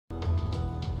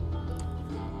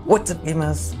What's up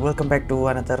gamers? Welcome back to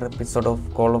another episode of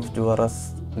Call of Juarez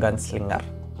Gunslinger.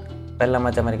 എല്ലാ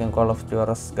മച്ചമാർക്കും call of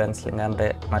Juarez ഗൺസ്ലിംഗറിൻ്റെ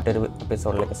മറ്റൊരു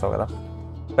എപ്പിസോഡിലേക്ക് സ്വാഗതം.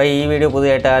 അപ്പോൾ ഈ വീഡിയോ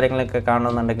പുതിയതായിട്ട് ആരെങ്കിലുമൊക്കെ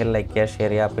കാണുന്നുണ്ടെങ്കിൽ ലൈക്ക് ചെയ്യുക,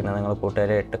 ഷെയർ ചെയ്യുക, പിന്നെ നിങ്ങൾ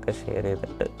കൂട്ടുകാരായിട്ടൊക്കെ ഷെയർ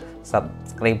ചെയ്തിട്ട്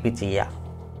സബ്സ്ക്രൈബ് ചെയ്യുക.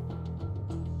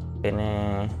 പിന്നെ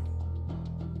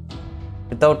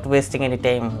without wasting any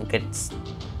time gets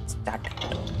started.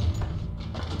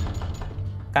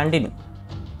 Continue.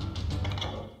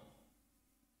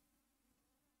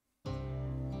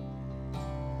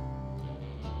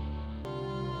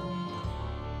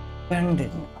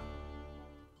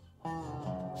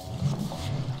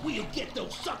 We'll get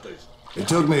those suckers. It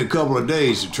took me a couple of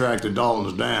days to track the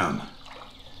Daltons down.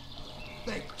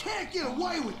 They can't get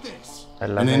away with this.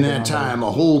 And in that time,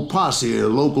 a whole posse of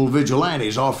local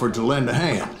vigilantes offered to lend a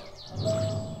hand.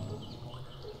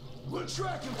 We'll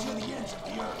track them to the ends of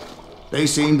the earth. They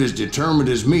seemed as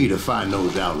determined as me to find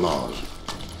those outlaws.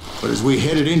 But as we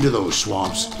headed into those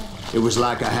swamps, it was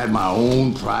like I had my own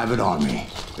private army.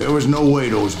 There was no way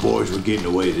those boys were getting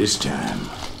away this time.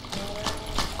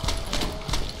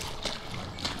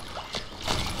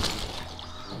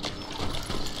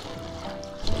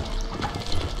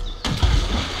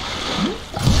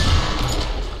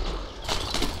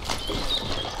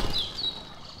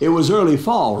 It was early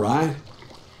fall, right?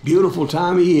 Beautiful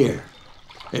time of year.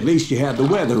 At least you had the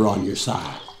weather on your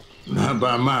side. Not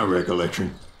by my recollection.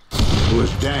 It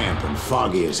was damp and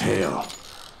foggy as hell.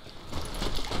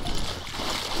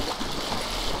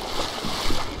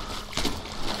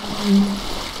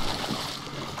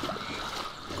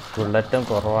 ബുള്ളറ്റും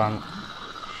കുറവാണ്.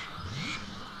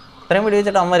 ഇത്രയും video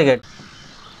വെച്ചിട്ട് അമ്മ കേട്ടു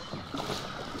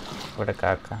ഇവിടെ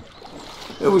കാക്ക.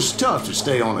 It was tough to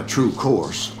stay on a true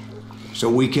course, so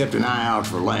we kept an eye out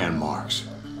for landmarks.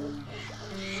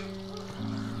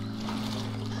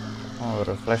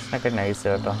 റിഫ്ലക്ഷനൊക്കെ nice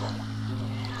കേട്ടോ.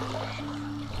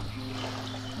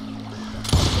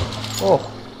 ഓ,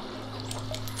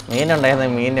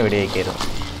 മീനുണ്ടായിരുന്ന മീനിനെ വെടിവെക്കായിരുന്നു.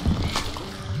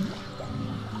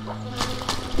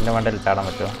 എൻ്റെ മണ്ടയിൽ ചാടാൻ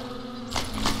പറ്റുമോ?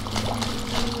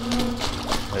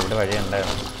 അതിൻ്റെ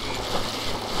വഴിയുണ്ടായിരുന്നു.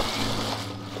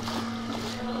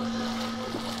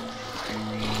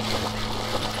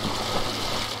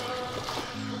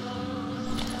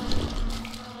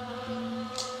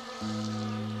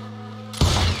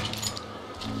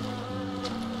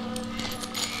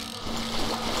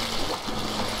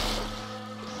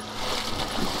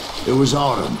 It was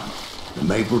autumn. The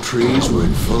maple trees were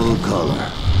in full color,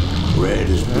 red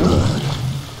as blood.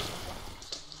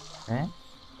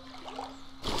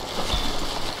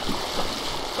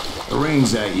 The rains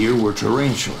that year were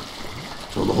torrential,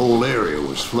 so the whole area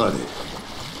was flooded.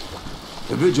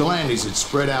 The vigilantes had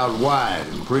spread out wide,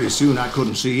 and pretty soon I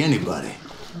couldn't see anybody.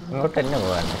 ഇങ്ങോട്ട് തന്നെ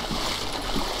പോകാൻ.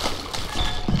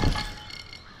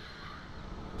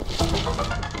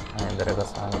 എന്തൊക്കെ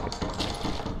സാധനം കിട്ടും.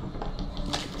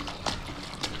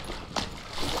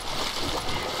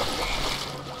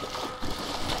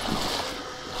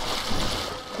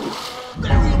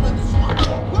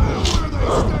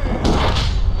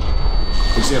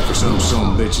 Except for some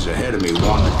bitches ahead of me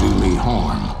wanting to do me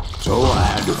harm, so I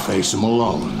had to face them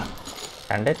alone.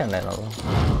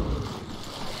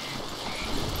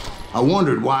 I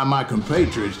wondered why my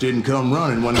compatriots didn't come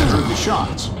running when I heard the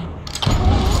shots.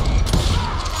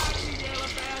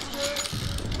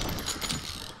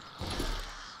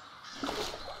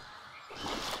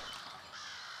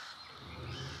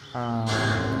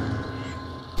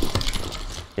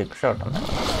 Big shot on that.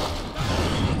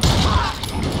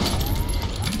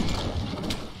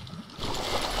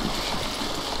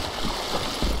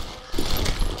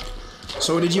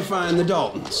 So did you find the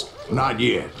Daltons? Not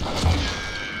yet.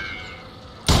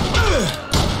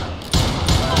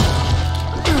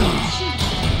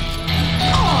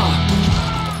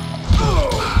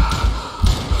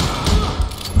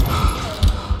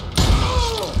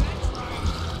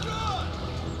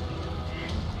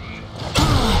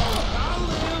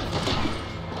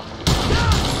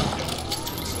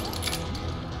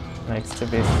 Next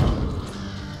base.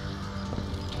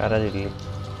 Garage.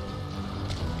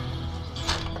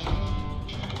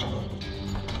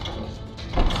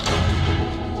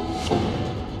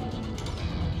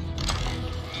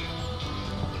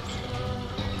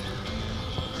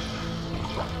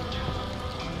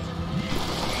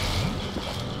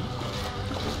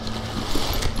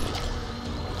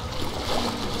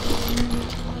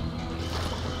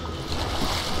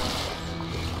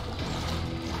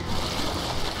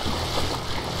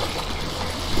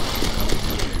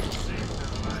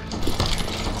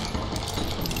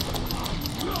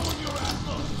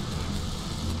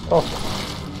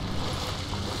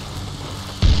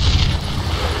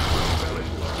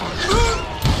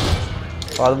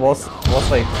 അത് boss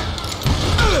fight.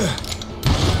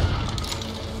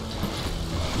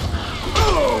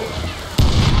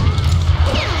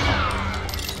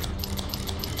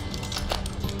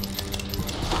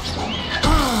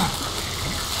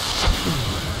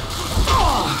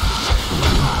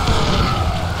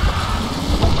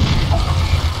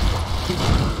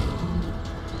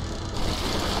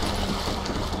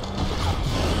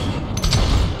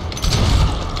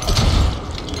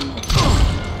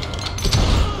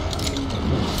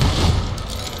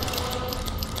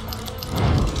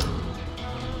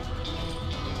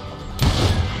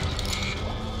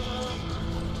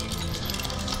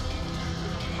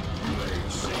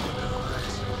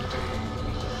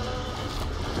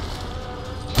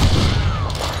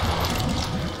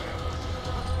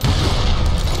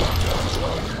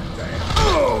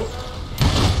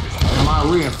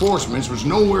 Reinforcements was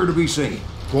nowhere to be seen.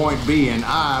 Point being,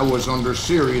 I was under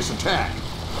serious attack.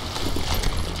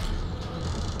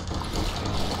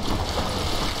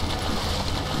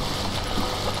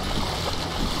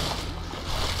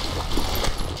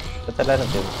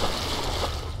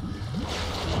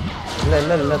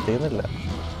 ഇല്ല തീർന്നില്ല.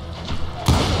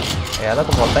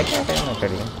 ഏതൊക്കെ പുറത്തേക്കൊക്കെ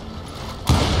കഴിയും.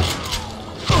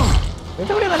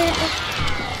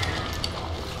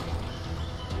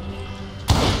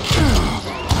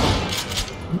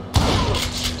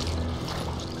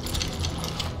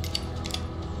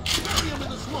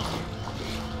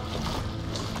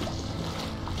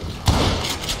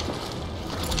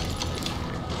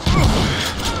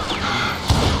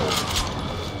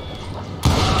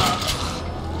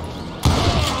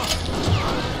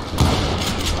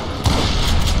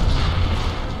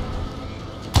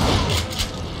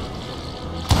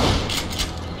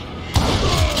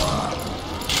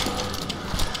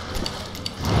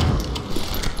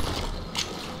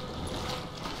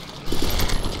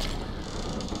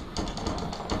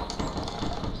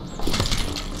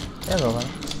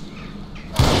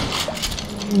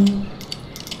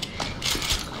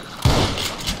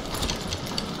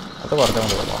 അത് കുറച്ചും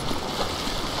കൂടി കൊള്ളാം.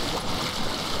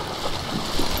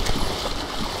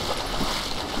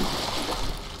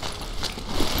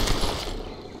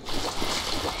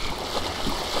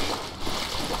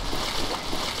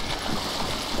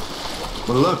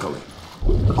 But luckily,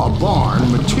 a barn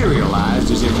materialized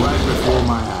as if right before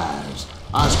my eyes.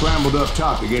 I scrambled up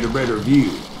top to get a better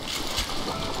view.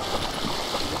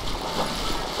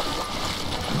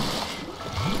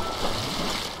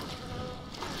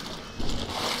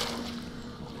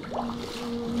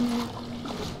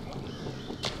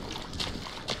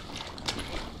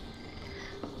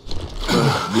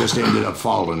 Just ended up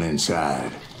falling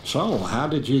inside. So, how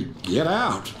did you get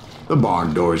out? The barn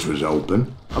doors was open.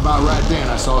 About right then,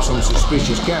 I saw some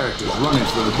suspicious characters running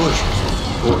through the bushes.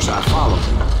 Of course, I followed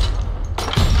them.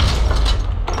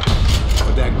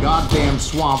 But that goddamn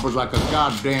swamp was like a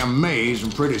goddamn maze,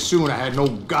 and pretty soon I had no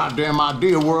goddamn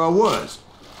idea where I was.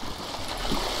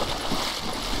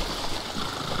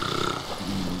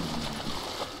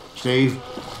 Steve?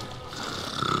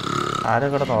 ആരും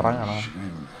കിടന്ന് ഉറങ്ങണോ?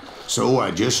 So I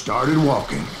just started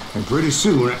walking, and pretty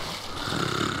soon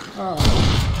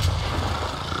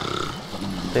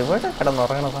ഇവിടെ കിടന്ന്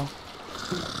ഉറങ്ങണതാ.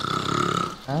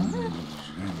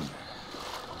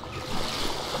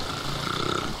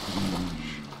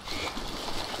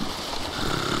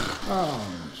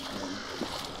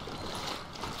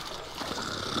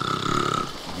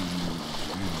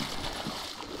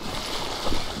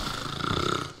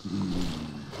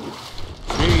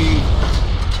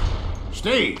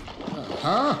 Steve!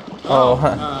 ഓ,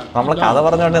 നമ്മള് കഥ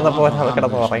പറഞ്ഞോണ്ടിരുന്നപ്പോ അത്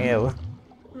കിടന്ന് ഉറങ്ങിയത്.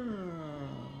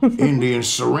 Indians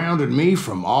surrounded me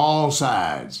from all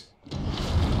sides.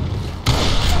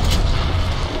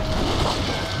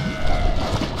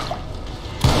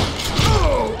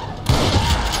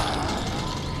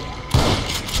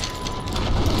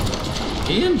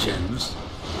 Indians?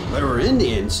 There were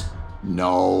Indians?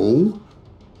 No.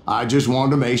 I just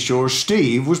wanted to make sure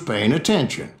Steve was paying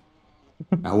attention.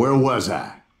 Now, where was I?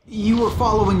 You were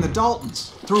following the Daltons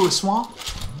through a swamp?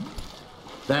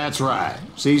 That's right.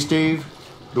 See, Steve?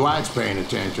 Dwight's paying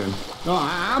attention. No,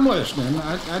 I'm listening.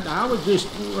 I was just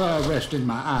resting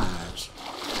my eyes.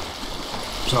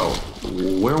 So,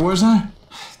 where was I?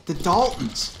 The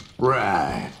Daltons.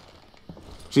 Right.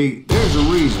 See, there's a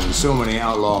reason so many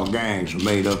outlaw gangs are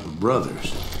made up of brothers.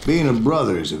 Being a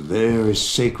brother is a very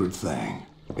sacred thing.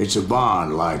 It's a bond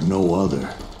like no other.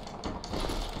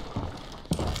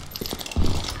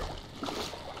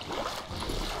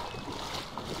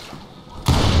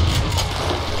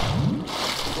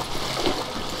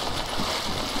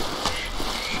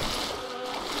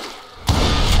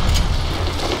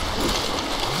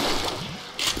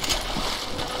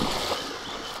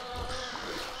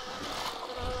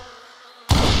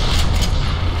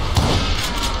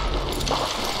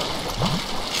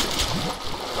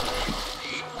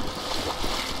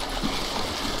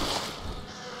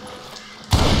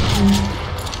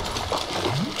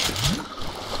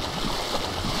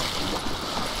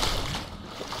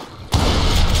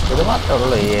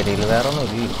 ഉള്ളു ഈ ഏരിയയിൽ, വേറെ ഒന്നും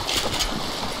ഇല്ല.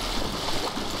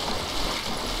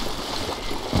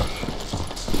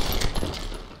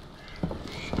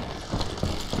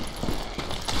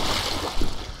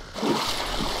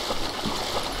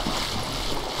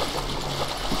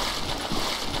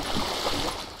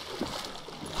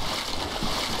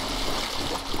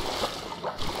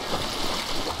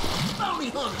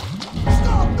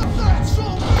 Stop the fat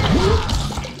soul!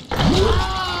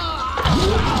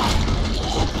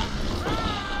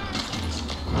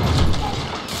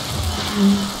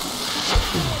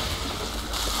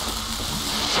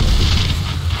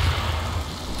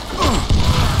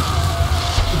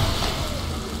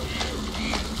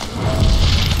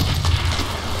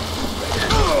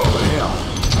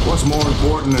 What's more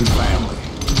important than family?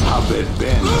 I bet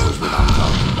Ben knows what I'm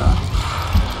talking about.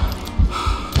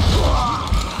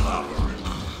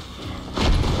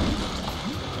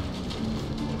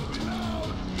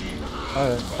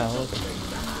 Oh, that was it.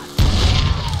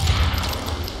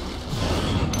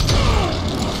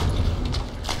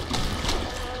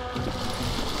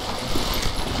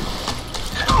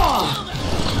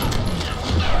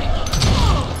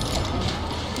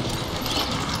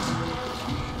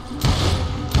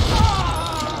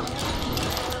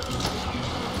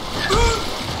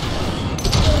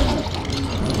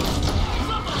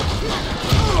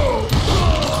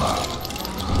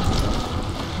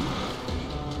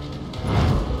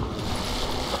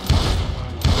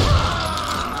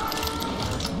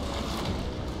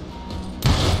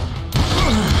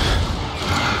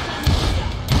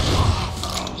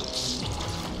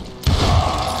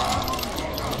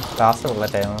 Last of the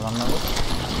time,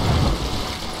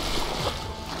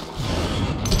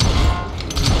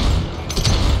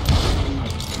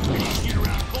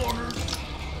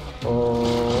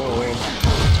 Oh,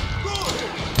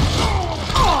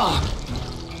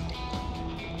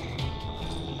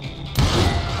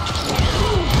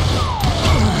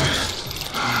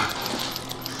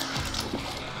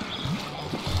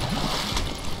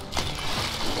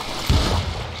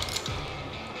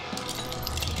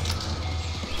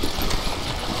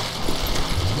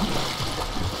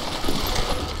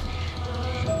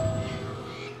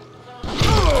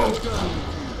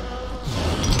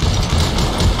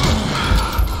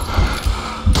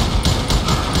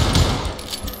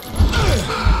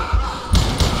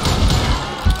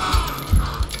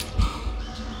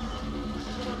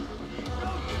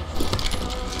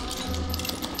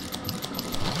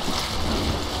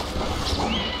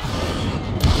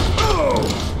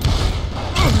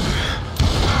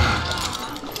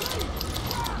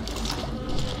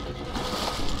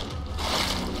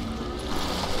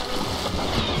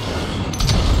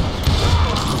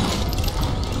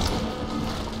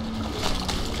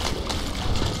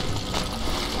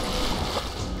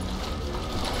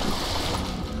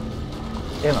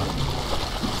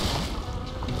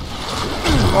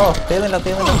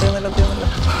 തീർന്നില്ല.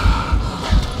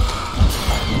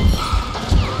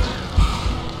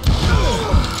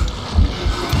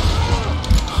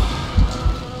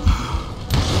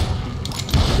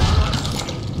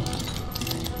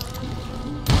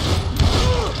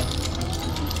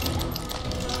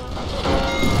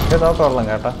 കൊള്ളാം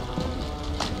കേട്ടാ.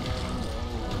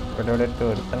 ഇവിടെ ഇട്ട്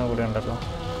ഒരുത്തനെ കൂടി ഉണ്ടല്ലോ.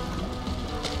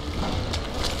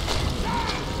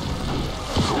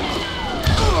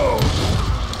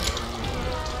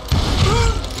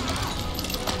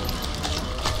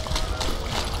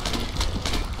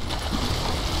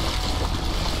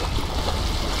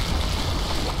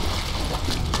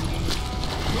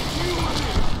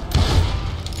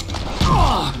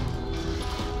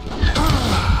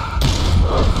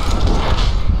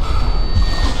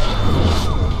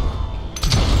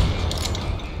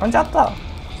 ചത്ത.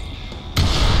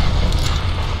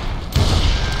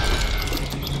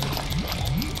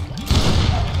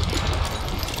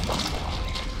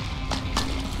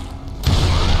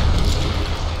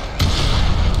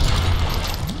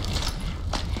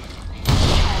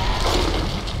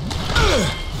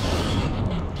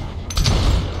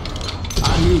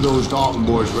 Those Dalton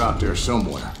boys were out there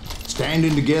somewhere,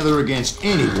 standing together against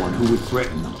anyone who would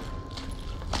threaten them.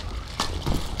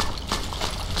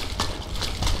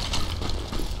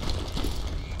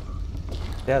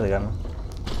 Yeah, the gun.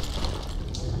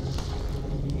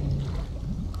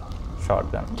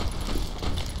 Shotgun.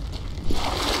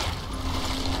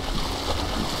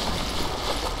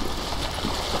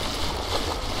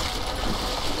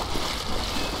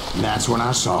 And that's when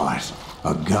I saw it.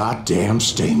 A goddamn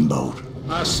steamboat.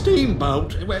 A steamboat?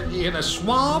 In a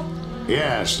swamp?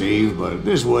 Yeah, Steve, but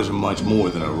this wasn't much more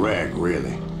than a wreck,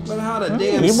 really. But how'd a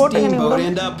damn steamboat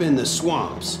end up in the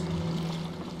swamps?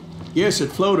 Guess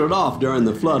it floated off during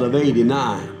the flood of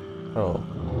 '89. Oh.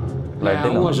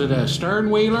 Now, was it a stern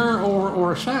wheeler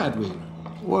or a side wheeler?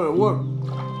 What?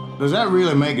 Does that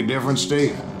really make a difference,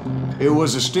 Steve? It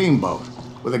was a steamboat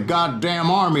with a goddamn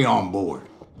army on board.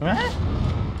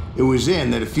 It was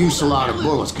then that a fusillade of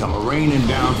bullets come raining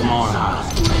down from on high,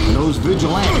 and those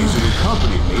vigilantes that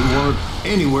accompanied me weren't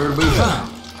anywhere to be found.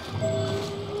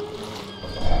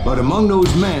 But among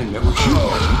those men that were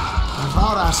shooting, I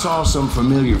thought I saw some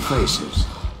familiar faces.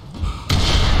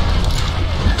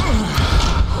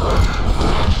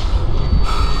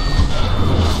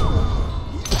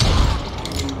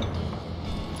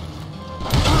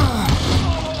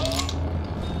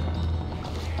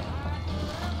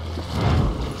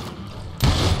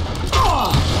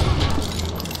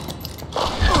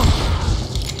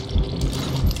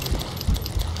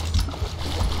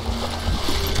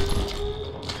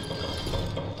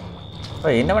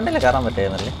 Oh, ini വണ്ടിയിൽ കയറാൻ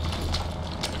പറ്റുന്നല്ലേ?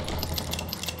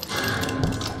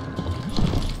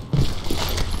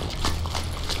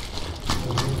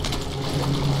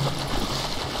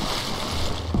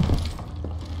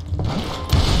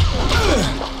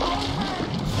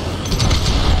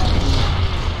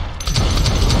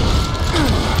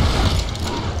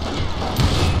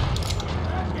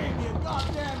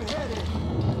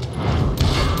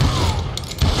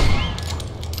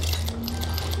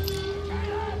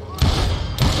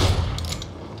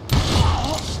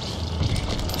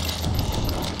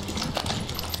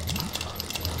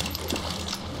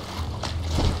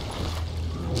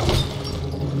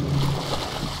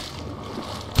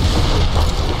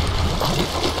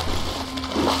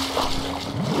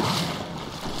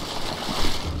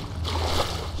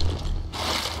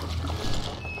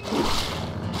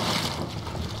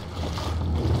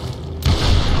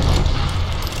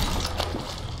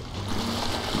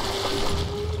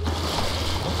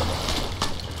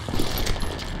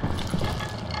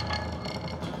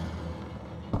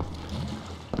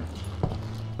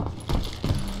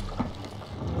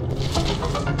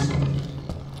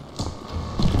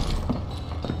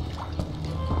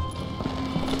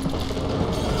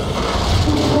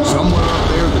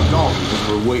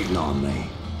 Waiting on me.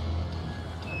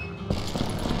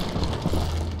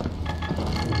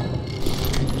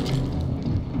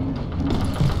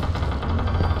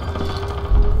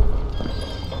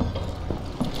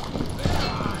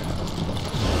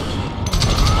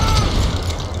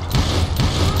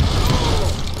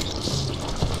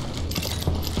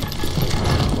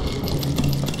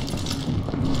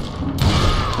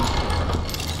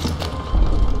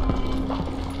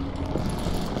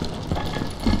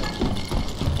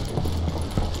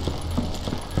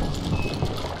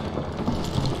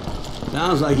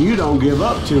 Sounds like you don't give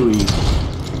up too easy.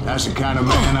 That's the kind of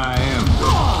man I am.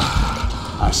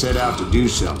 I set out to do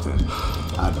something.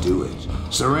 I do it.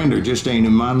 Surrender just ain't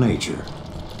in my nature.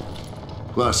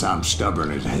 Plus, I'm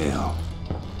stubborn as hell.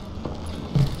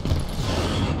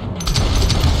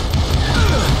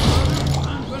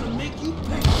 I'm gonna make you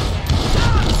pay.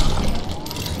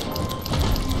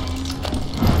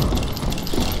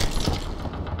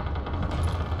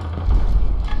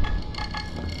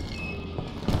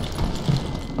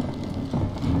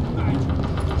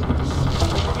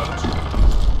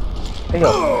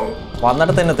 അയ്യോ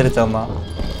വന്നിട്ട് തന്നെ തിരിച്ചു വന്നാ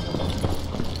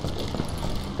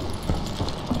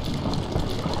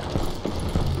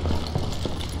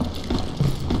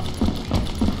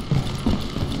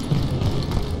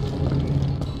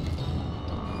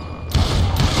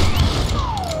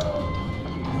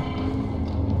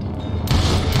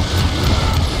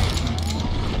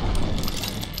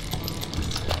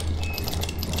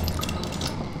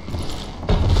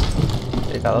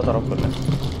കഥ തുറക്കില്ല.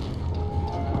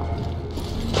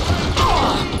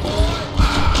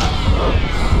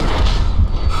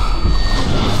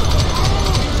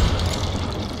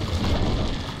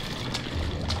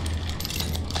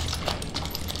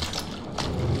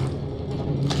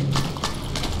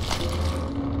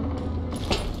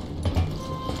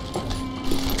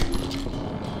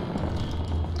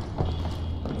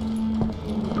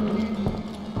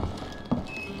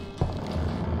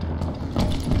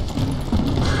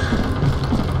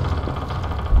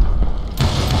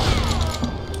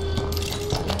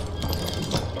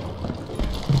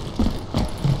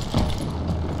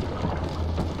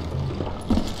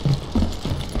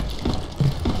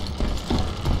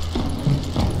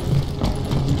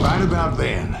 Right about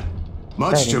then,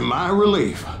 much to my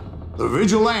relief, the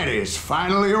vigilantes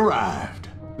finally arrived.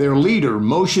 Their leader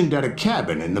motioned at a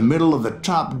cabin in the middle of the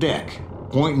top deck,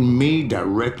 pointing me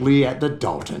directly at the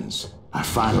Daltons. I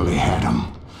finally had them,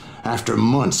 after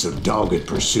months of dogged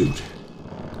pursuit.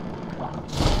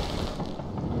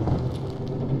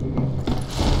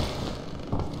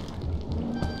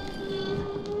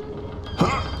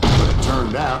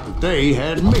 found out that they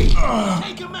had me.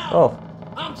 Take him out! Oh,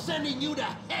 I'm sending you to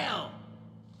hell!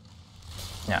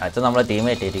 ഞാൻ അച്ഛൻ നമ്മളെ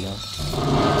teammate ആയിരിക്കും.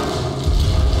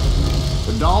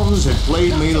 The Daltons had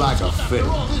played me like a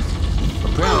fiddle.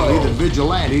 Apparently, the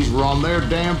vigilantes were on their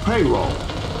damn payroll.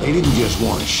 They didn't just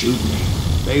want to shoot me.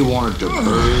 They wanted to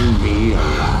burn me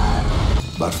alive.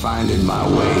 But finding my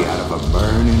way out of a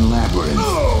burning labyrinth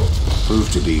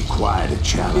proved to be quite a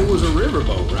challenge. It was a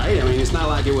riverboat, right? I mean, it's not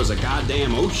like it was a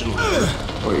goddamn ocean liner.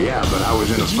 Well, yeah, but I was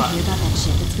in a Did you fight. hear about that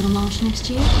ship that's gonna launch next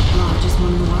year? Largest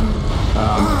one in the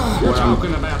world. You're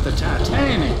talking about the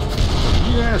Titanic.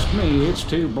 You ask me, it's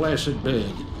too blessed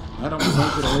big. I don't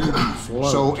think it'll even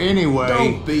float. So anyway,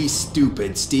 Don't be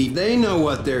stupid, Steve. They know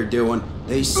what they're doing.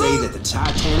 They say that the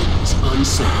Titanic is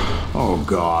unsinkable. oh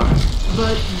God,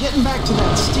 But getting back to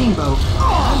that steamboat,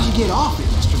 how did you get off it,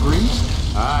 Mr. Greaves?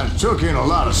 I took in a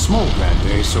lot of smoke that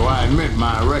day, so I admit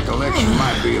my recollection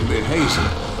might be a bit hazy.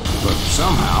 But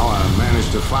somehow I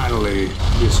managed to finally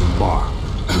disembark.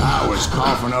 I was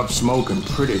coughing up smoke and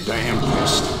pretty damn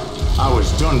pissed. I was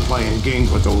done playing games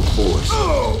with those boys.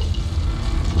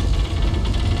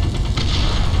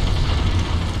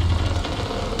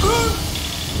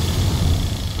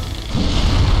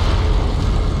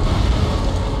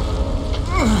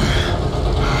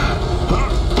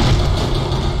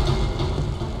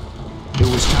 It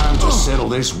was time to settle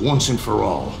this once and for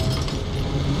all.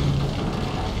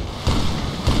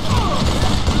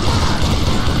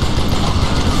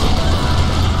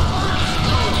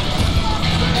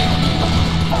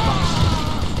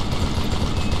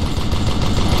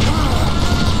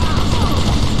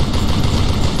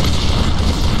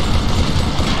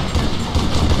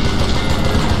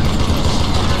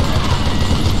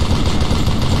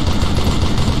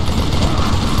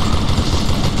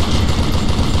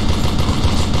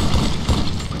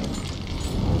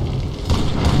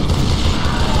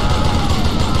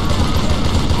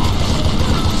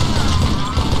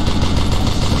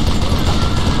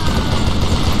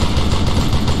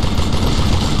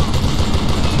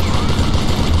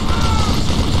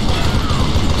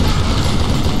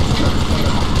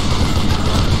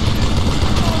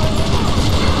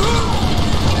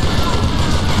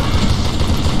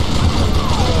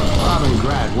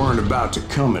 About to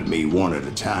come at me one at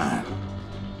a time.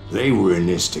 They were in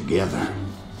this together.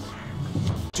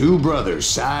 Two brothers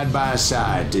side by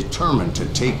side, determined to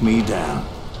take me down.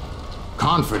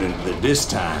 Confident that this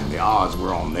time the odds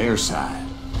were on their side.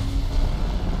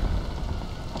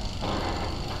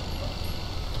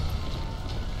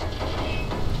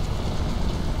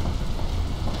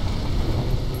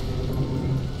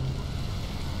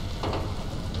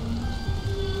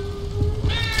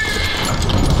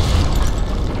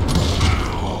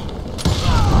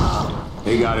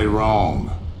 They got it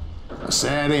wrong. A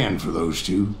sad end for those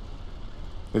two.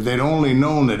 If they'd only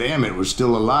known that Emmett was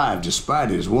still alive despite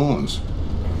his wounds.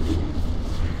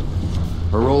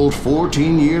 Paroled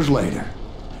 14 years later,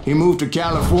 he moved to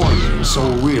California and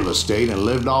sold real estate and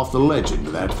lived off the legend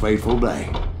of that fateful day.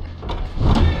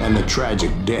 And the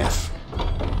tragic death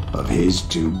of his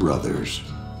two brothers.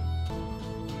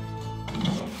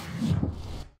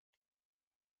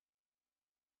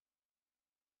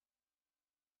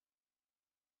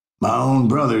 My own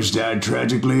brothers died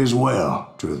tragically as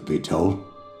well, truth be told.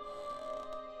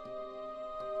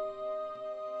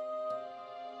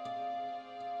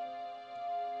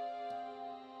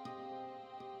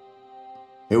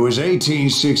 It was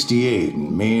 1868,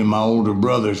 and me and my older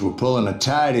brothers were pulling a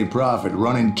tidy profit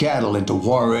running cattle into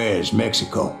Juarez,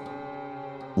 Mexico.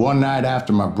 One night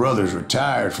after my brothers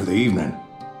retired for the evening,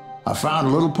 I found a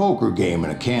little poker game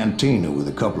in a cantina with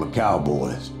a couple of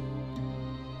cowboys.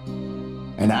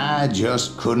 And I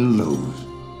just couldn't lose.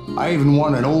 I even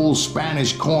won an old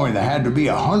Spanish coin that had to be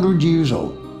 100 years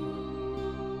old.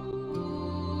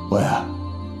 Well,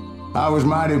 I was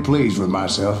mighty pleased with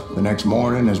myself the next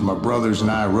morning as my brothers and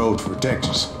I rode for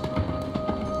Texas.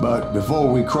 But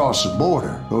before we crossed the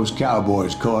border, those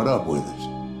cowboys caught up with us.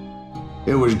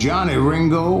 It was Johnny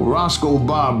Ringo, Roscoe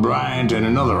Bob Bryant, and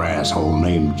another asshole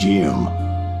named Jim.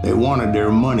 They wanted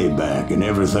their money back and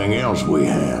everything else we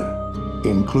had,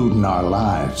 including our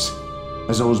lives,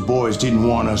 as those boys didn't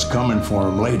want us coming for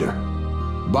them later.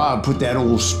 Bob put that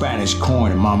old Spanish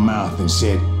coin in my mouth and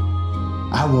said,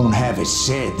 "I won't have it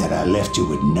said that I left you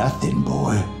with nothing,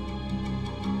 boy."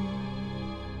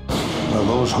 Well,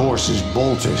 those horses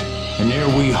bolted, and there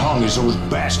we hung as those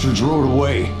bastards rode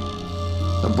away.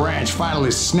 The branch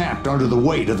finally snapped under the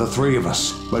weight of the three of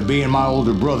us, but being my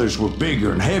older brothers were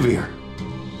bigger and heavier,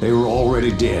 they were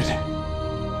already dead.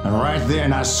 And right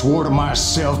then I swore to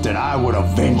myself that I would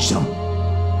avenge them.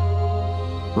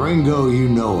 Ringo you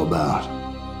know about.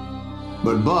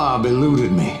 But Bob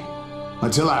eluded me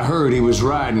until I heard he was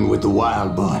riding with the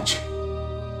Wild Bunch.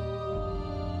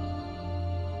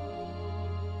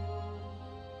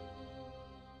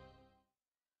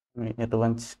 Itu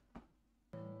bunch.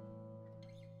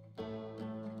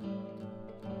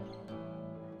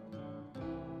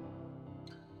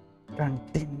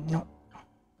 Continue.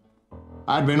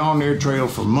 I'd been on their trail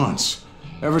for months,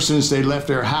 ever since they left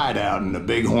their hideout in the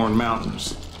Bighorn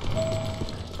Mountains.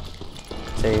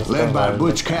 Led by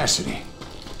Butch Cassidy.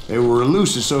 They were a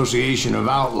loose association of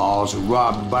outlaws who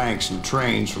robbed banks and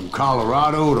trains from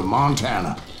Colorado to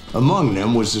Montana. Among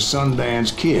them was the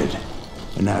Sundance Kid,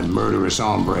 and that murderous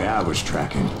hombre I was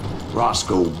tracking,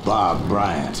 Roscoe Bob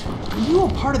Bryant. Were you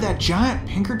a part of that giant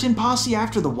Pinkerton posse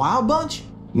after the Wild Bunch?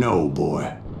 No,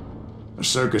 boy. A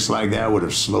circus like that would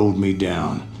have slowed me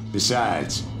down.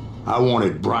 Besides, I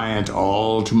wanted Bryant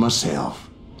all to myself.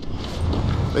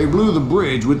 They blew the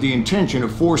bridge with the intention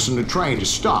of forcing the train to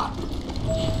stop.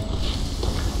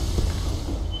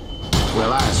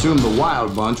 Well, I assumed the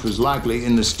Wild Bunch was likely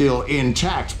in the still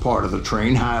intact part of the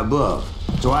train high above,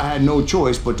 so I had no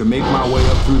choice but to make my way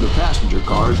up through the passenger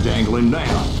cars dangling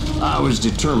down. I was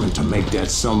determined to make that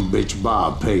sumbitch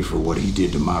Bob pay for what he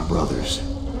did to my brothers.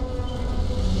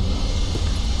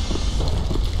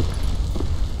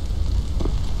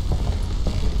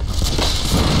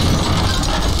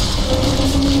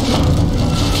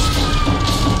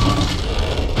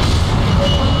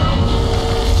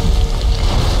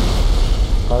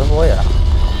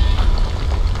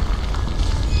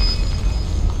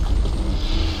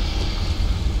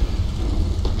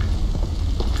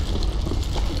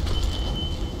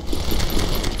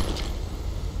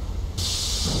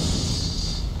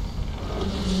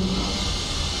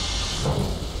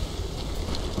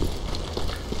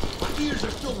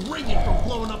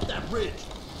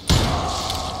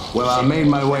 Well, I made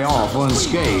my way off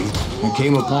unscathed and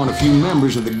came upon a few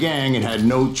members of the gang and had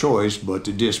no choice but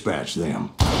to dispatch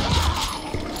them.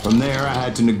 From there, I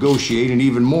had to negotiate an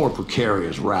even more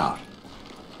precarious route.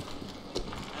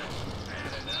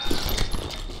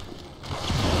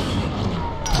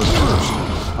 But first,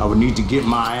 I would need to get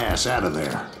my ass out of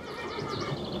there.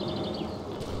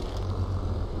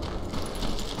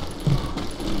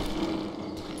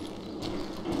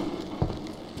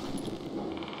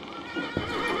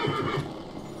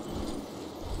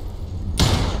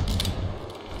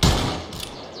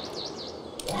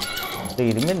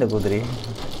 Dirimin Putri.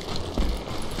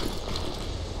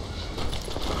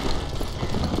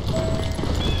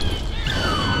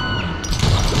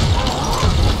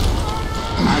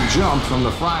 I jumped from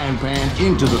the frying pan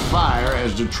into the fire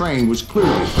as the train was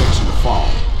clearly fixing to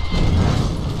fall.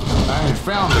 I had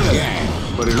found the gang,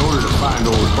 but in order to find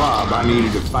old Bob, I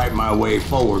needed to fight my way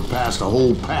forward past a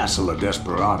whole passel of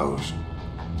desperados.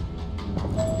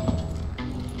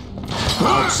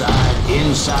 Outside,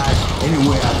 inside, any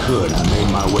way I could, I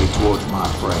made my way towards my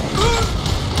prey.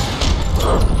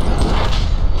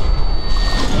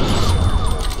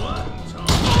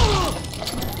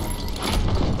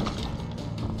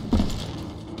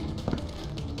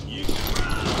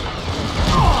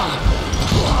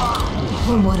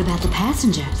 Well, what about the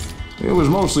passengers? It was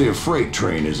mostly a freight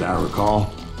train, as I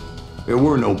recall. There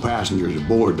were no passengers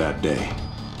aboard that day.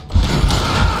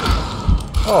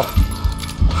 Oh.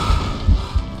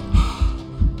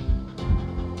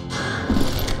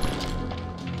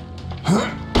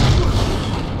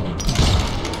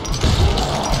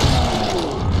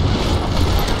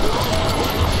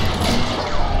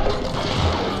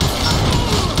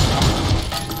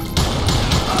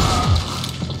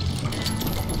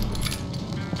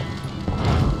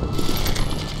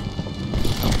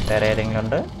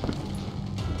 Under.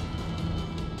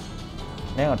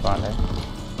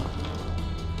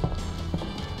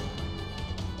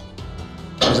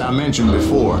 As I mentioned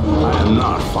before, I am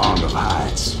not fond of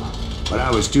heights, but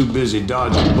I was too busy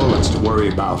dodging bullets to worry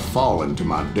about falling to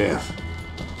my death.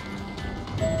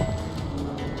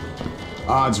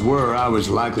 Odds were I was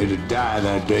likely to die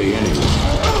that day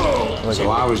anyway, so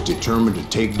I was determined to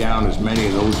take down as many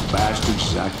of those bastards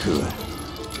as I could.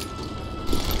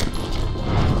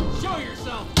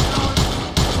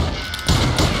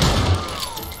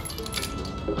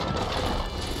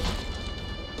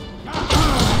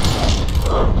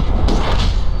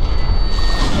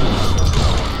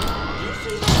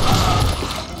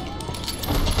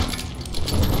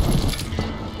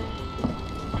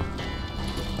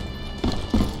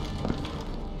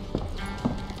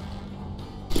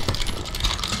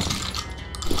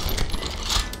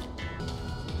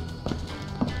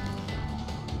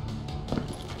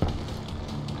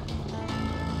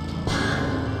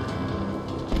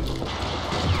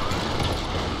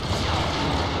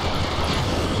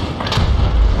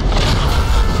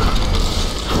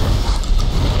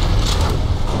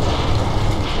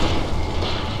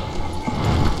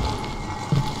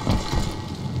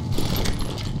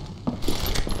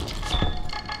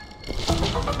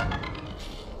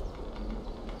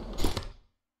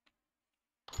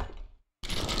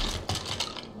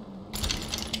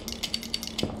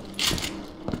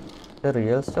 The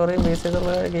real story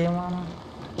basically a game ആണ്.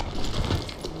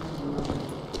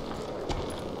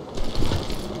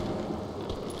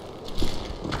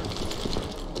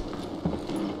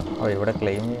 Oh, ഇവിടെ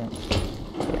claim ചെയ്യാം.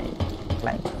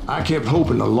 Claim. I kept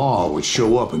hoping the law would show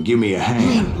up and give me a You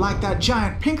mean hand. like that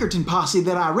giant Pinkerton posse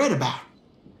that I read about?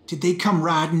 Did they come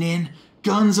riding in,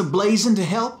 guns a-blazing to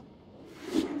help?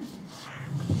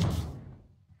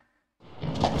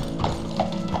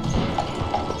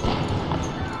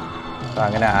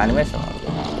 അങ്ങനെ animation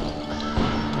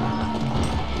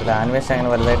ഒരു animation അങ്ങനെ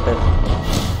വലുതായിട്ട്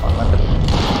വന്നിട്ടില്ല.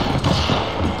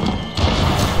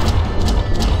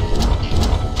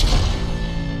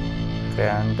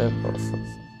 Grand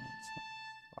process.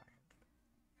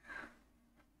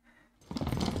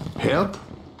 Help?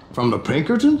 From the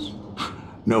Pinkertons?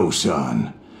 No, son.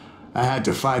 I had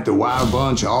to fight the wild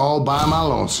bunch all by my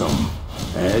lonesome,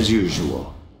 as usual.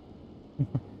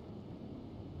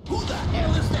 Who the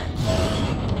hell is that?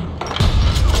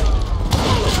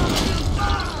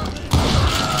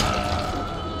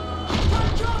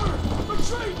 Cover!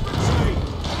 Retreat! Retreat!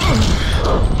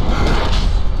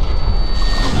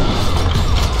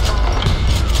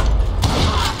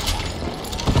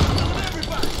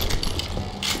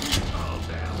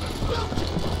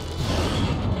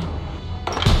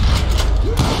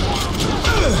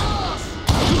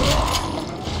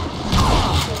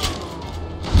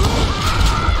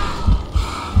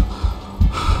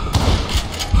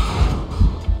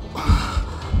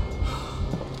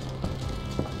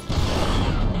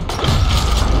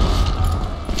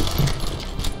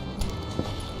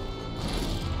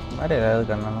 ഏത്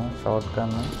കണ്ണാണ്? Short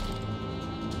കണ്ണ്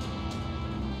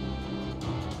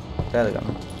ഏത്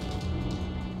കണ്ണ്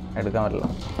എടുക്കാൻ പറ്റില്ല.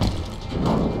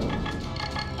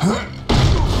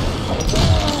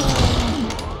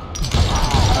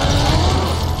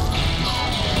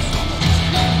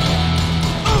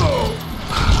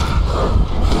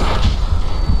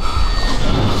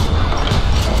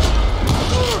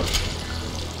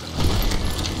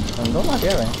 എന്തോ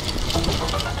മതിയാവേ.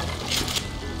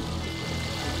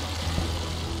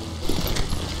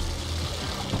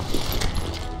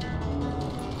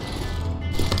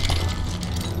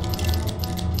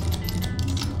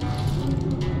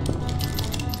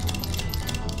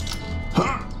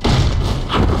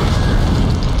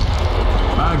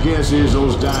 Guess is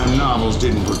those dime novels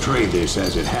didn't portray this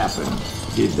as it happened,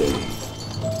 did they?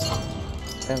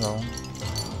 Hello.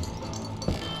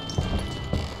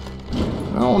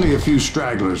 Only a few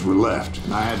stragglers were left,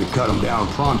 and I had to cut them down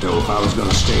pronto if I was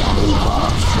going to stay on old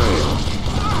Bob's trail.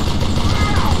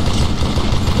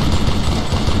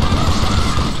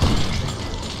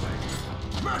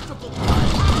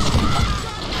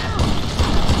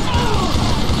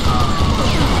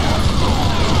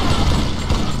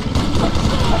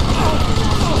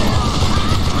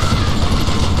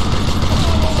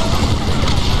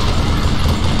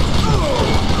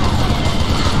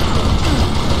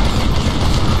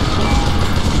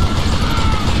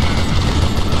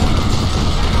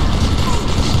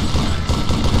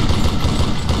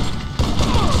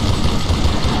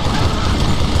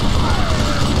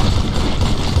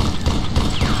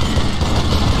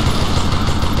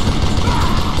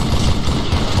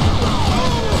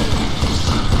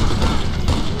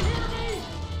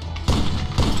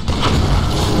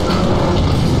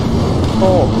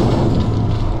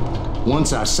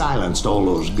 Once I silenced all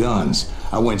those guns,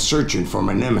 I went searching for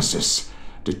my nemesis,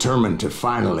 determined to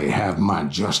finally have my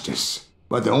justice.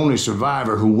 But the only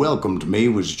survivor who welcomed me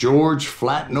was George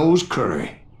Flat-Nosed Curry.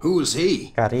 Who was he?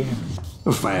 Curry.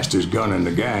 The fastest gun in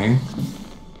the gang.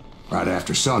 Right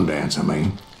after Sundance, I mean.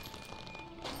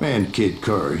 And Kid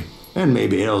Curry, and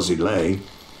maybe Elsie Lay.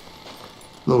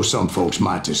 Though some folks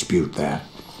might dispute that.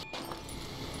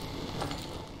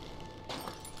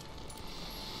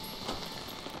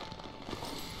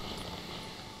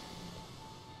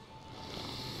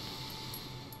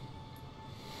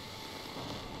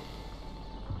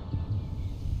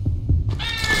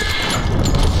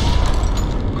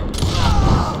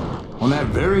 On that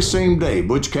very same day,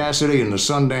 Butch Cassidy and the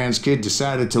Sundance Kid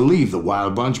decided to leave the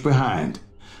Wild Bunch behind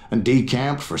and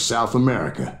decamped for South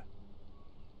America.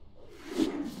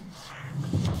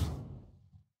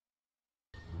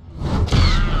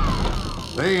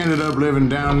 They ended up living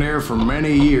down there for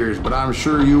many years, but I'm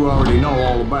sure you already know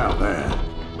all about that.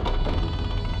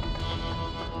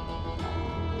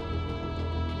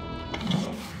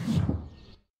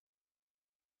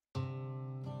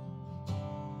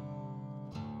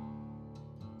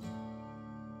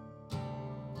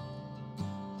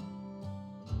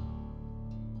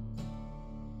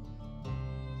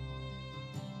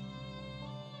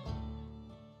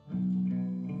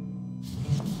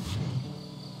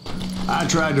 I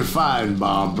tried to find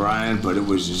Bob Bryant, but it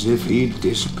was as if he'd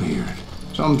disappeared.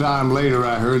 Sometime later,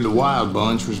 I heard the Wild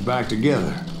Bunch was back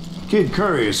together. Kid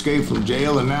Curry escaped from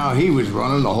jail, and now he was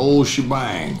running the whole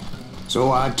shebang.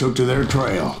 So I took to their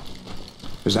trail,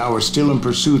 as I was still in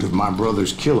pursuit of my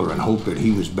brother's killer and hoped that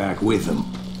he was back with him.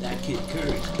 That Kid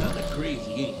Curry's kinda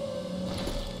crazy, ain't he?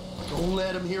 Don't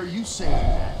let him hear you saying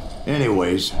that.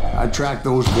 Anyways, I tracked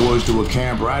those boys to a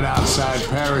camp right outside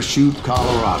Parachute,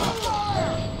 Colorado.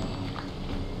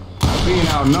 Being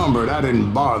outnumbered, I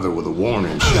didn't bother with a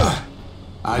warning shot.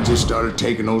 I just started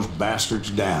taking those bastards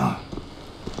down.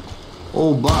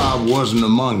 Old Bob wasn't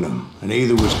among them, and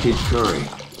neither was Kid Curry.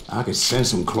 I could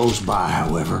sense him close by,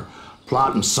 however,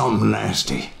 plotting something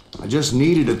nasty. I just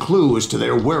needed a clue as to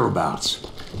their whereabouts.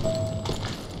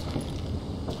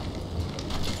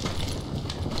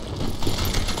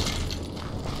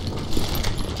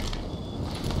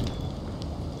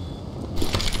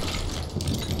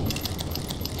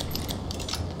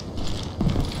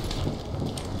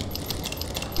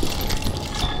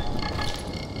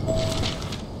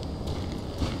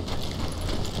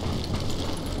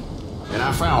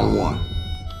 I found one.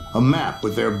 A map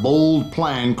with their bold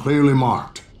plan clearly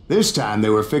marked. This time they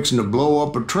were fixing to blow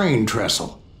up a train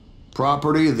trestle.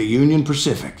 Property of the Union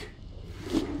Pacific.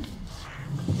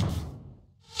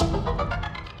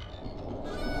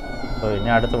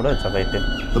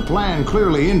 The plan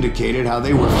clearly indicated how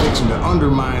they were fixing to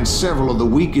undermine several of the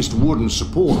weakest wooden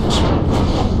supports.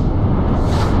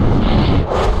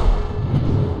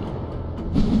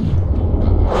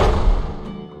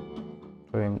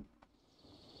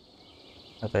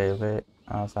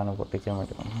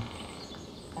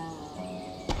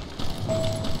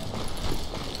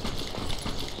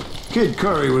 Kid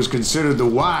Curry was considered the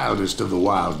wildest of the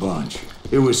Wild Bunch.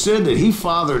 It was said that he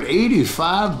fathered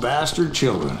 85 bastard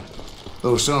children,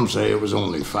 though some say it was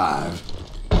only 5.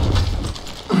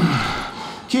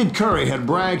 Kid Curry had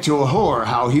bragged to a whore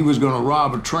how he was going to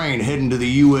rob a train heading to the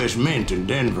U.S. Mint in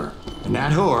Denver. And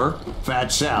that whore,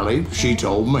 Fat Sally, she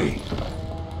told me.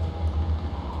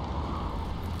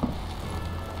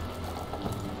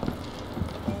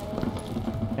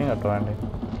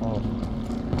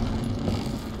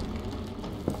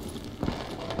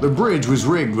 The bridge was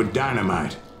rigged with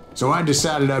dynamite, so I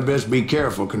decided I'd best be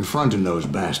careful confronting those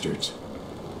bastards.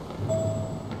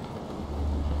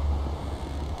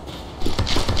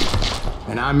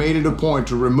 And I made it a point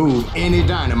to remove any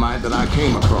dynamite that I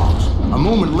came across. A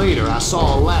moment later, I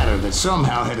saw a ladder that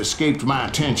somehow had escaped my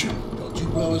attention. Don't you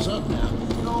blow us up now.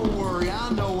 Don't worry,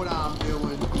 I know what I'm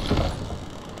doing.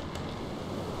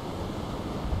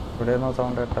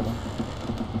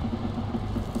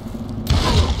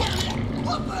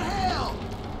 What the hell?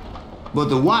 But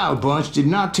the Wild Bunch did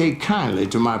not take kindly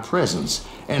to my presence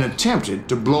and attempted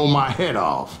to blow my head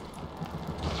off.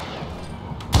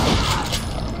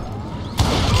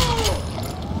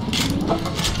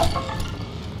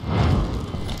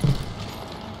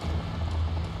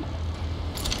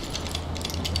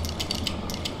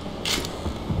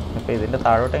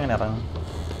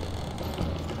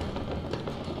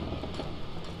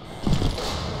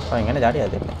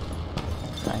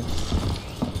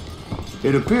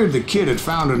 It appeared the kid had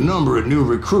found a number of new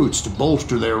recruits to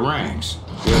bolster their ranks.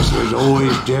 Yes, there's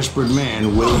always desperate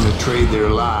men willing to trade their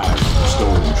lives for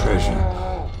stolen treasure.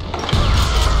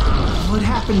 What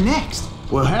happened next?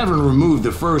 Well, having removed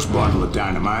the first bundle of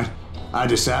dynamite, I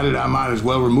decided I might as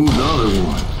well remove the other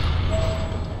one.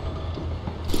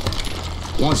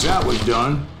 Once that was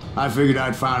done, I figured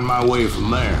I'd find my way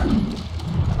from there.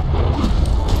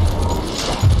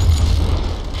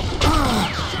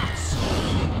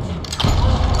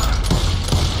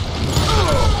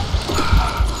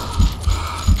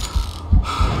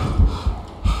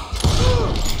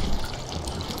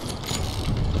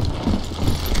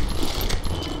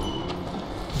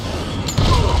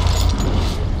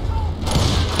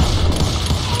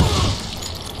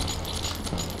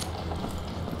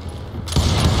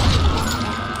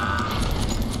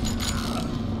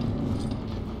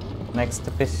 Next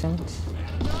patient.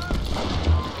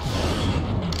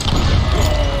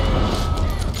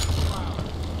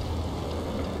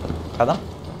 Kadam?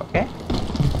 Okay.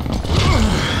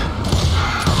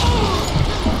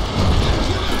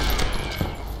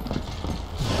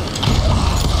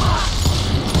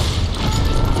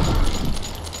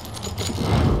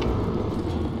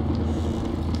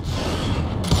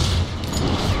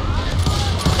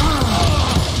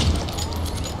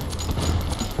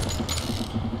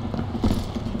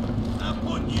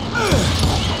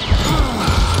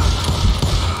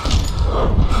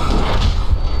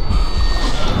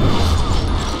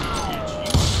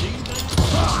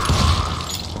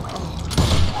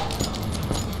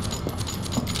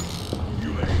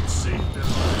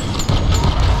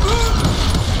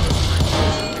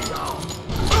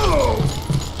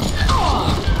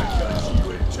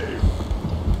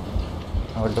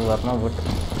 ഓർമ്മ പോയിട്ട്.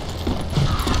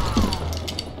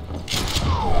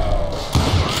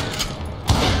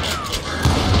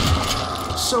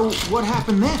 So, what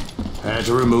happened then? Had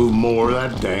to remove more of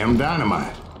that damn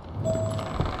dynamite.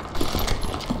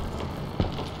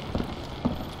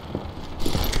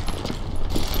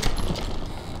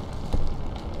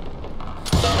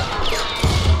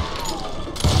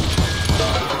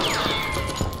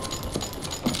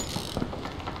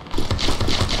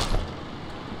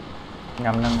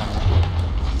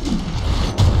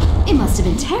 It must have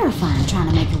been terrifying trying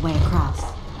to make your way across.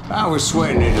 I was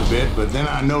sweating it a bit, but then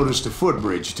I noticed a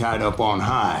footbridge tied up on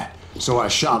high, so I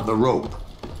shot the rope.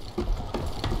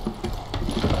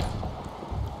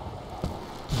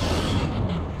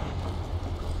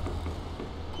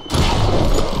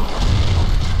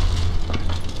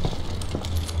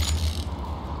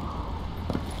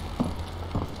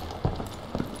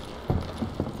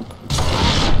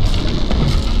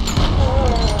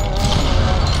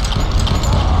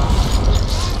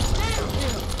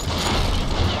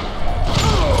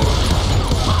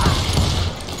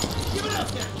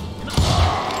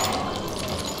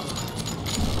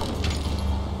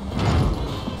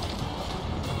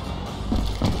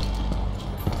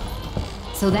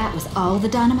 So that was all the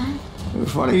dynamite?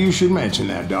 Funny you should mention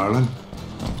that, darling.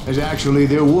 As actually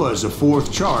there was a fourth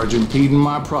charge impeding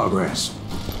my progress.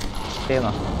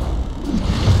 ചെയ്യുന്നോ?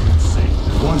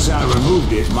 Once I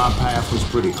removed it, my path was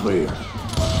pretty clear.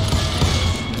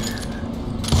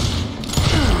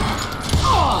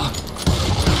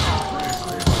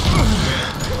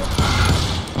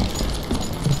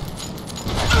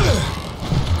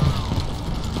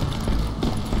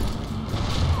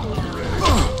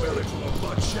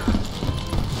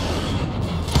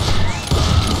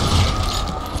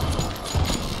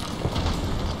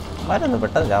 മരൊന്നും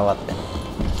പെട്ടെന്ന് ചാവാത്ത.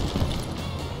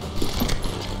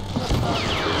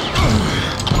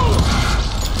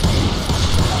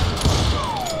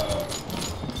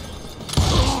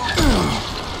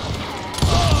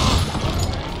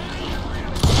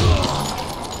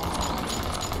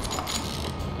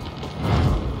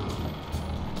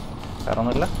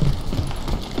 വേറൊന്നുമില്ല.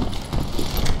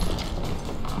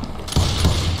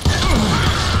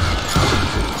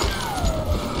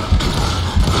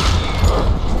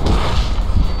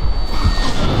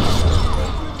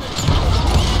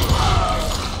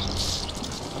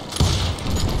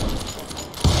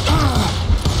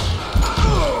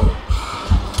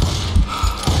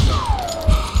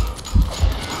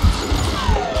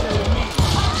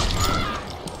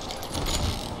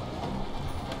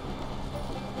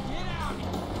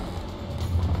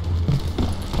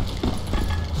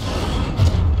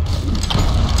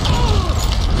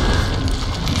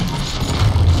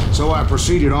 So I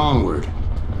proceeded onward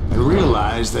and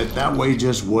realized that that way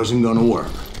just wasn't going to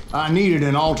work. I needed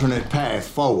an alternate path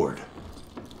forward.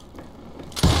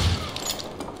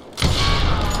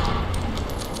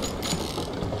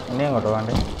 ഇനി അങ്ങോട്ട്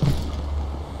വേണ്ടേ?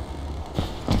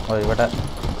 ഓ ഇവിടെ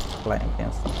flying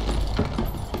cancer.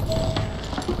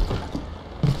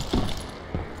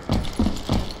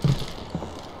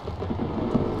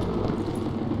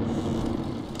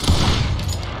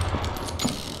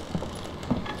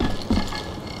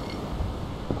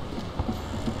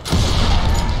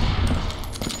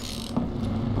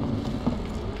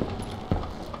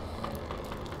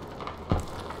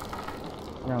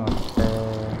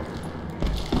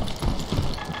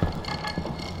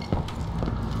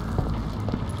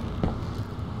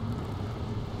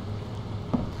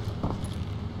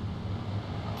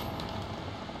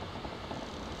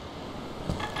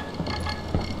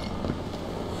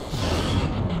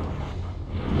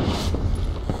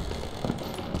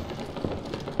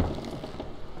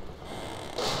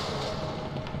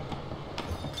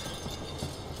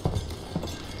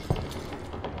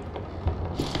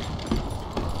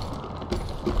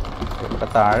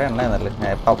 താഴെ ഉണ്ടായിരുന്നല്ലേ,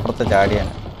 ഞാൻ ഇപ്പം അപ്പുറത്ത്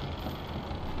ചാടിയാണ്.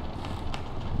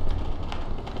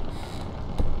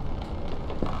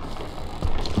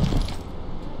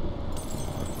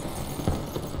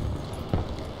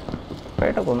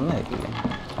 ഇപ്പോഴായിട്ട് കൊന്നില്ലേ,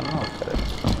 ഒന്നും ഉത്തരം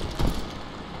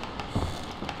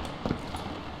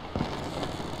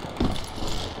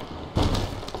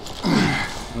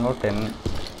ഇങ്ങോട്ട്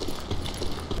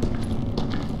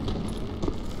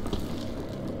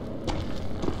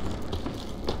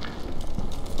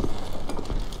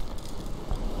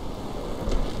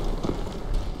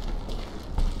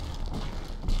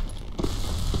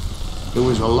It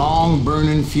was a long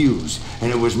burning fuse, and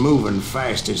it was moving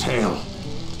fast as hell.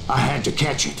 I had to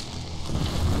catch it.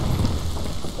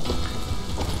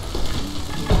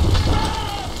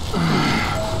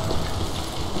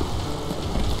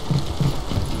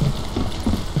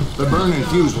 The burning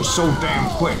fuse was so damn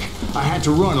quick, I had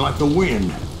to run like the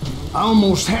wind. I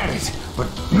almost had it, but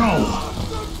no.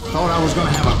 Thought I was gonna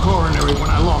have a coronary when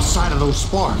I lost sight of those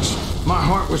sparks. My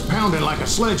heart was pounding like a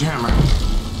sledgehammer.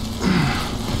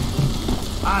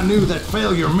 I knew that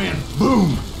failure meant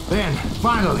boom. Then,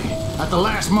 finally, at the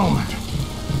last moment.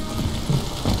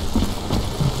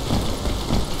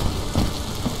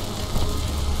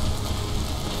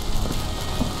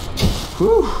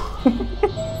 Whew.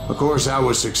 Of course, I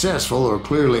was successful, or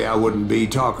clearly I wouldn't be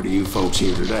talking to you folks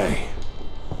here today.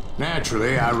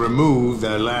 Naturally, I removed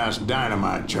the last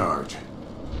dynamite charge.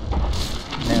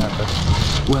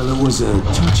 Well, it was a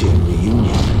touching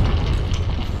reunion.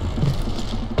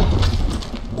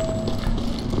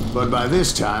 But by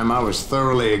this time, I was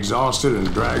thoroughly exhausted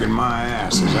and dragging my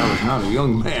ass as I was not a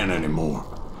young man anymore.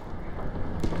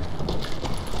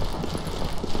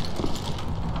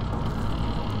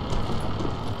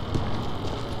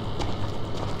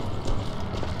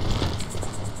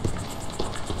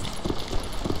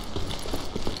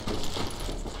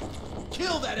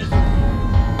 Kill that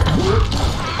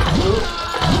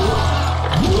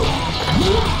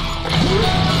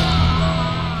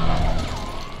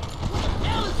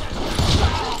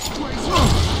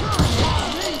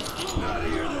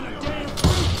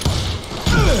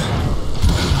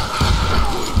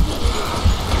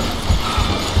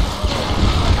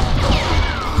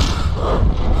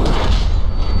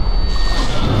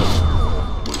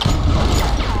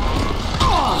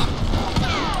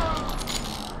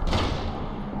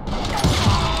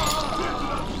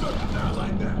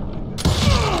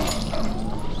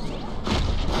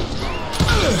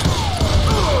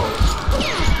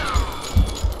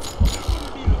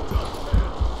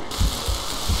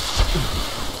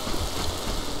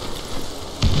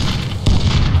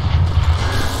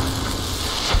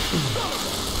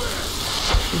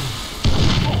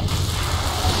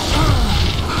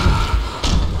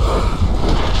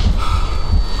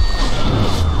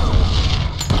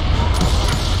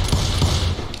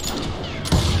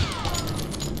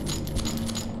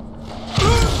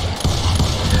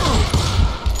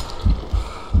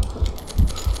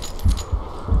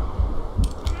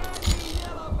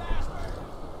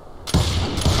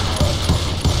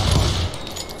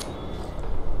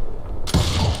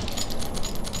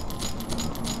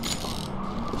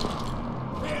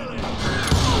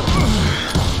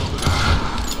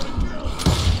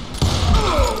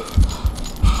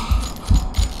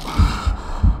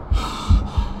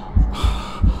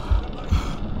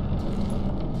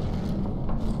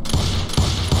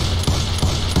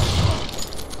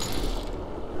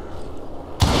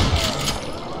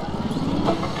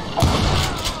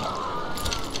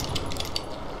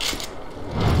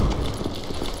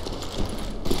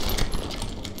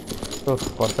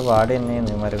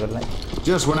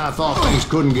Just when I thought things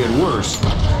couldn't get worse,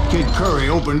 Kid Curry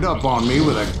opened up on me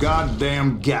with a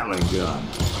goddamn Gatling gun.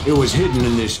 It was hidden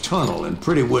in this tunnel and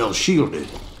pretty well shielded.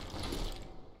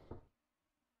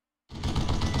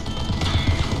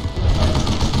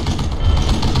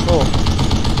 Oh.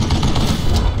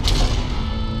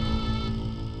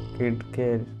 Kid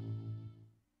Curry.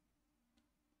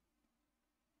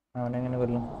 അവനെങ്ങനെ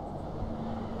കൊല്ലും?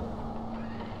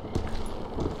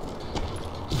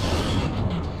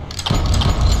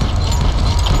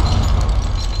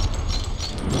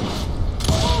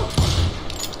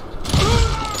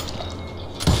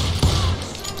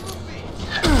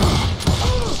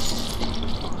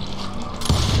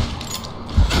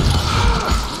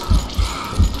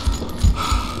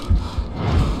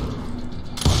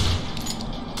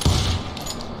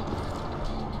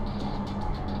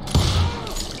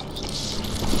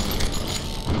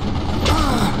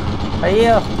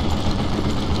 അയ്യോ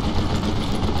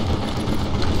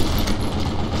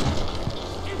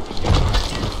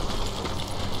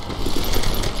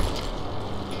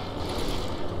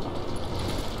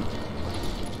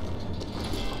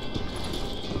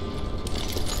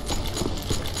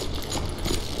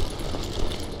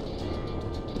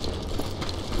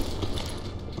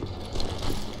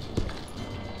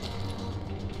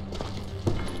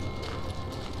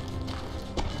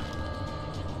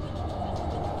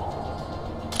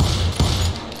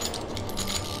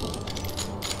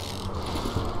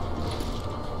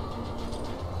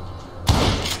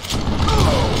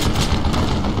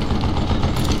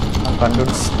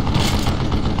കണ്ടുപിടിച്ച്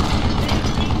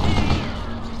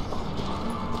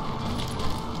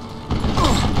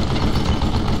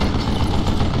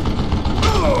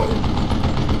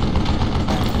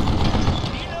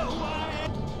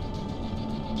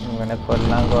ഇവനെ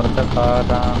കൊല്ലാൻ കുറച്ച്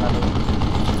പാടാണല്ലോ.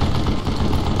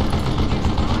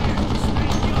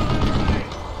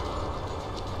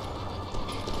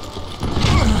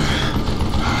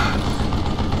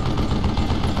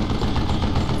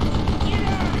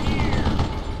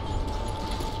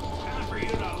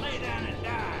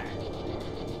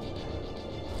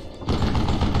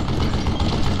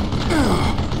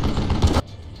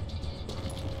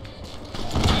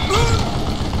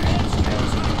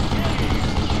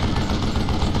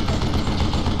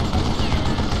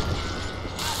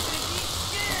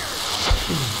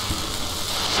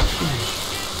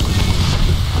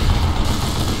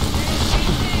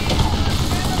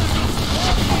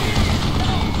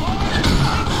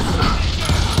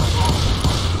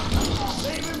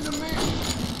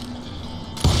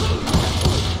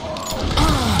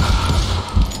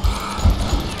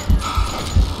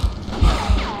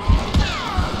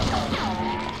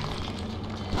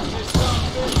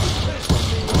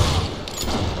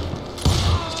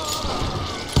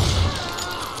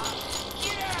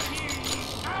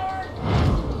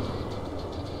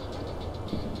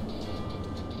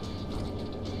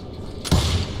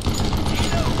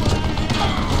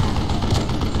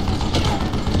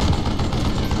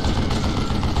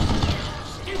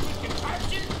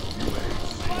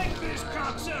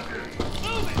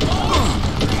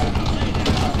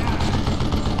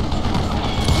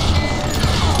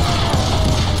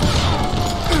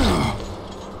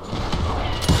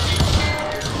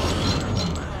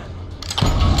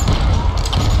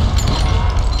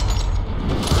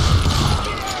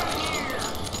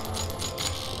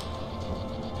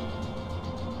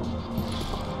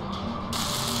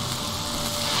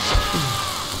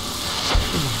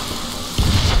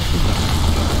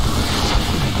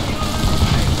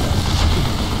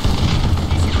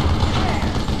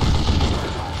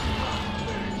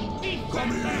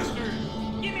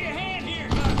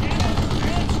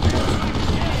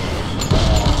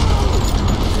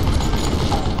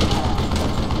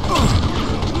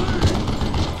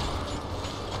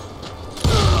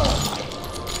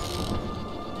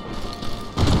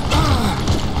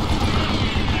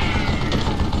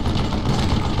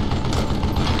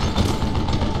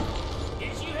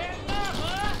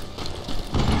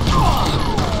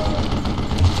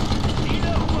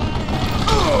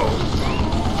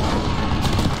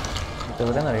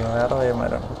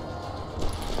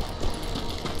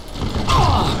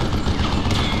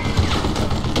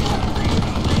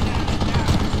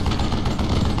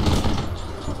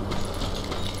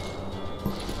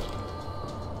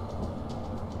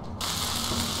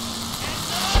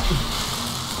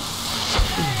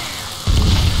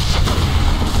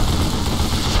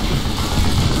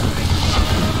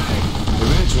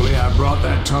 brought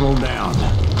that tunnel down.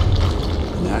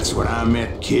 And that's when I met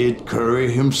Kid Curry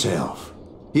himself.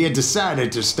 He had decided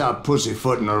to stop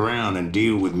pussyfooting around and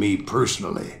deal with me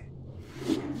personally.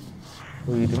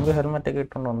 ഇരുമ്പ് ഹെൽമെറ്റൊക്കെ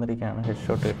ഇട്ടുകൊണ്ട് വന്നിരിക്കുകയാണ്, head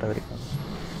shot കിട്ടാതിരിക്കുന്നത്.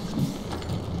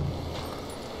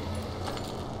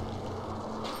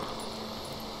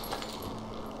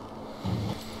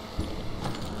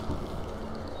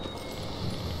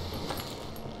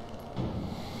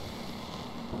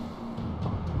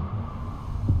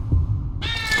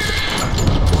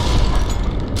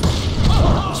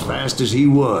 As fast as he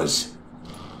was,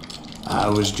 I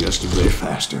was just a bit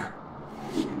faster.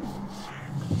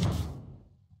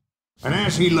 And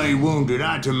as he lay wounded,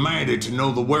 I demanded to know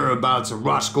the whereabouts of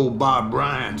Roscoe Bob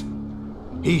Bryant.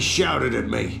 He shouted at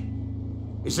me,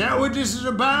 "Is that what this is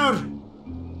about?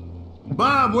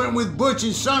 Bob went with Butch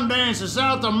and Sundance to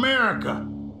South America.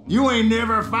 You ain't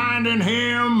never finding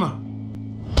him."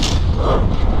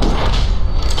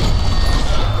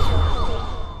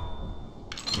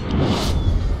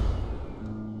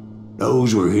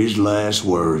 Those were his last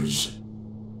words.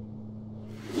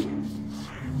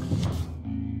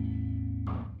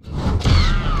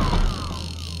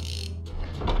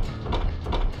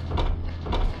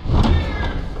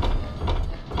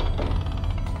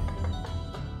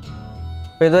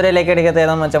 അപ്പോൾ ഇതുവരെ like അടിക്കാത്ത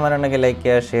ഏതാണെന്ന് വെച്ചാൽ like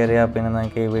ചെയ്യുക, share ചെയ്യുക. പിന്നെ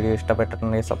നിങ്ങൾക്ക് ഈ video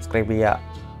ഇഷ്ടപ്പെട്ടിട്ടുണ്ടെങ്കിൽ സബ്സ്ക്രൈബ് ചെയ്യുക.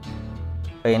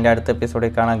 അപ്പോൾ ഇതിൻ്റെ അടുത്ത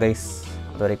എപ്പിസോഡിൽ കാണാം ഗൈസ്.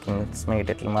 അതുവരേക്കും it's me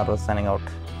DeadlyMarveL signing out.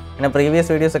 പിന്നെ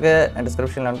പ്രീവിയസ് വീഡിയോസൊക്കെ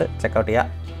ഡിസ്ക്രിപ്ഷനിലുണ്ട്, ചെക്കൗട്ട് ചെയ്യുക.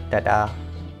 ടാറ്റാ.